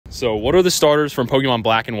So what are the starters from Pokemon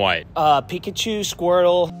Black and White? Pikachu,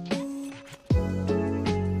 Squirtle.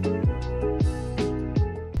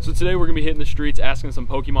 So today we're gonna be hitting the streets asking some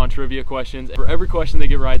Pokemon trivia questions. For every question they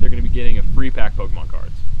get right, they're gonna be getting a free pack Pokemon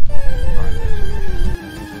cards.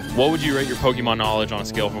 What would you rate your Pokemon knowledge on a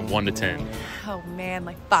scale from 1 to 10? Oh man,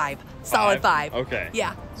 like 5. Solid 5. Okay.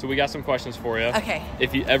 Yeah. So we got some questions for you. Okay.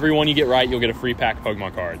 If every one you get right, you'll get a free pack of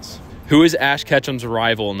Pokemon cards. Who is Ash Ketchum's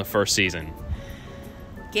rival in the first season?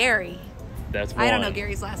 Gary. That's one. I don't know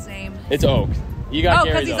Gary's last name. It's Oak. You got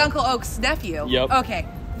Gary, because he's Uncle Oak's nephew. Yep. Okay,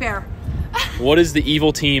 fair. What is the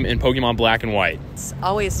evil team in Pokemon Black and White? It's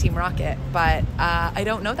always Team Rocket, but I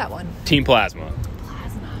don't know that one. Team Plasma.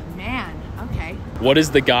 Plasma, man. Okay. What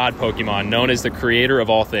is the god Pokemon known as the creator of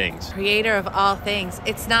all things? Creator of all things.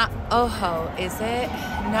 It's not Oho, is it?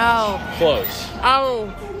 No. Close.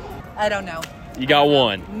 Oh, I don't know. You got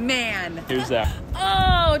one. Man. Who's that?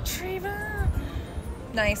 Oh, Treva.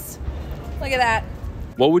 Nice. Look at that.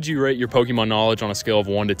 What would you rate your Pokemon knowledge on a scale of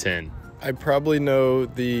 1 to 10? I probably know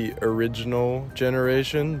the original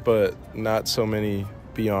generation, but not so many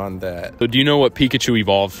beyond that. So do you know what Pikachu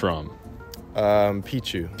evolved from?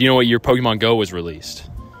 Pichu. Do you know what year Pokemon Go was released?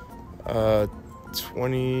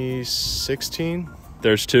 2016.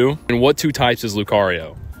 There's 2. And what 2 types is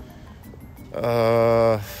Lucario?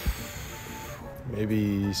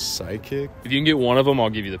 Maybe Psychic. If you can get one of them, I'll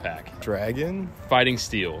give you the pack. Dragon. Fighting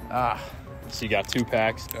Steel. Ah. So you got 2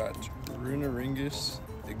 packs. Got Runaringus,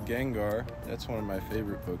 the Gengar. That's one of my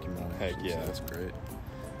favorite Pokemon. Heck actually, yeah. So that's great.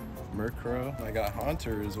 Murkrow. I got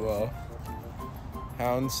Haunter as well.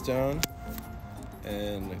 Houndstone.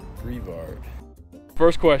 And Greavard.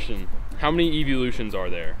 First question. How many evolutions are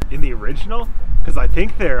there? In the original? Because I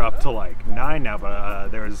think they're up to like 9 now, but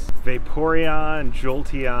there's Vaporeon,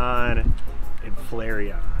 Jolteon, and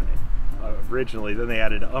Flareon originally. Then they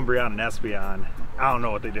added Umbreon and Espeon. I don't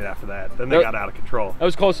know what they did after that. Then they got out of control. That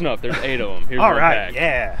was close enough. There's 8 of them. Here's All one right, pack.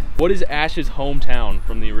 yeah. What is Ash's hometown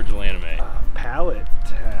from the original anime? Pallet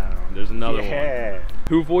Town. There's another Yeah. one.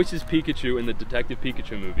 Who voices Pikachu in the Detective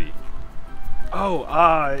Pikachu movie? Oh,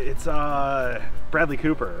 it's Bradley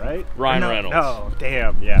Cooper, right? Ryan Reynolds. Oh,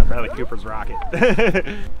 damn. Yeah, Bradley Cooper's Rocket. Let's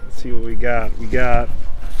see what we got. We got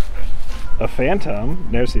a Phantom.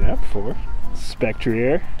 Never seen that before.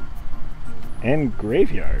 Spectrier. And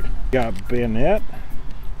Graveyard. Got Bayonet,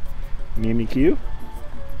 Mimikyu,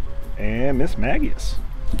 and Miss Magius.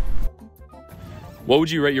 What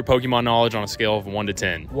would you rate your Pokemon knowledge on a scale of 1 to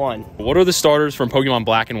 10? 1. What are the starters from Pokemon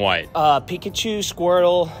Black and White? Pikachu,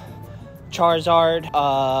 Squirtle, Charizard.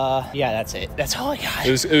 Yeah, that's it. That's all I got.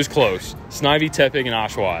 It was close. Snivy, Tepig, and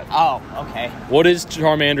Oshawott. Oh, okay. What is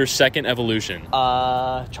Charmander's second evolution?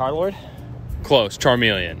 Charlord? Close.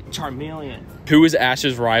 Charmeleon. Charmeleon. Who is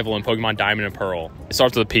Ash's rival in Pokemon Diamond and Pearl? It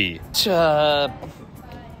starts with a P.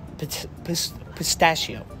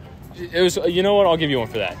 Pistachio. It was. You know what? I'll give you one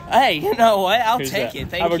for that. Hey, you know what? I'll Who's take that? it.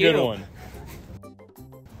 Thank Have you. a good one.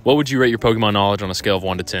 What would you rate your Pokemon knowledge on a scale of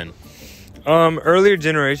 1 to 10? Earlier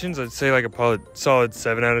generations, I'd say like a solid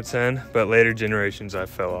 7 out of 10, but later generations, I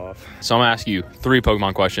fell off. So I'm gonna ask you 3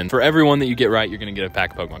 Pokemon questions. For every one that you get right, you're gonna get a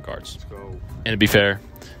pack of Pokemon cards. Let's go. And to be fair,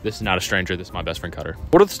 this is not a stranger. This is my best friend Cutter.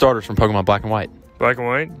 What are the starters from Pokemon Black and White? Black and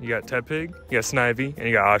White, you got Tepig, you got Snivy, and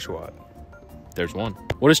you got Oshawott. There's one.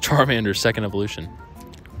 What is Charmander's second evolution?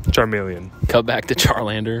 Charmeleon. Cut back to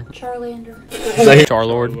Charlander. Charlander.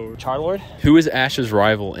 Charlord. Charlord? Who is Ash's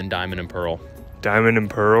rival in Diamond and Pearl? Diamond and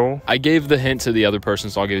Pearl. I gave the hint to the other person,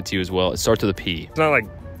 so I'll give it to you as well. It starts with a P. It's not like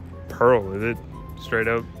Pearl, is it? Straight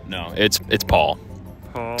up? No, it's Paul.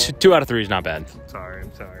 Paul. 2 out of 3 is not bad. Sorry,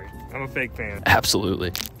 I'm sorry. I'm a fake fan.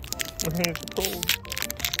 Absolutely.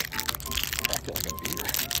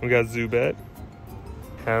 We got Zubat.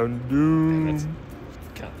 Houndoom. That's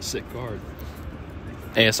kind of a sick card.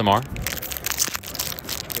 ASMR.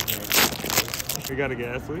 We got a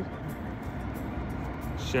Ghastly.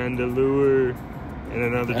 Chandelure.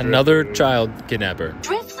 And Another child kidnapper.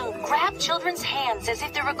 Drifloon grabbed children's hands as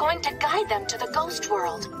if they were going to guide them to the ghost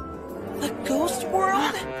world. The ghost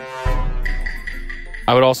world?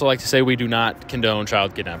 I would also like to say we do not condone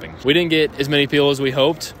child kidnapping. We didn't get as many people as we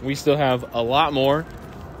hoped. We still have a lot more.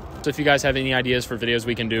 So if you guys have any ideas for videos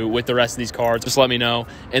we can do with the rest of these cards, just let me know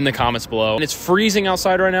in the comments below. And it's freezing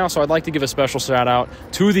outside right now, so I'd like to give a special shout out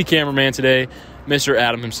to the cameraman today, Mr.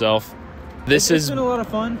 Adam himself. It's been a lot of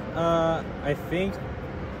fun. I think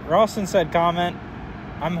Rawson said comment.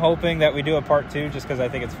 I'm hoping that we do a part 2 just because I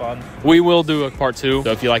think it's fun. We will do a part 2.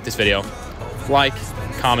 So if you like this video, like,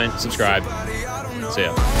 comment, subscribe. See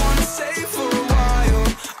ya.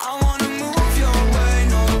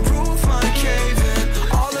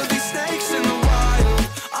 All of these snakes in the wild.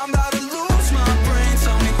 I'm about to lose my brain.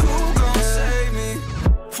 Tell me who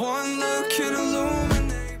one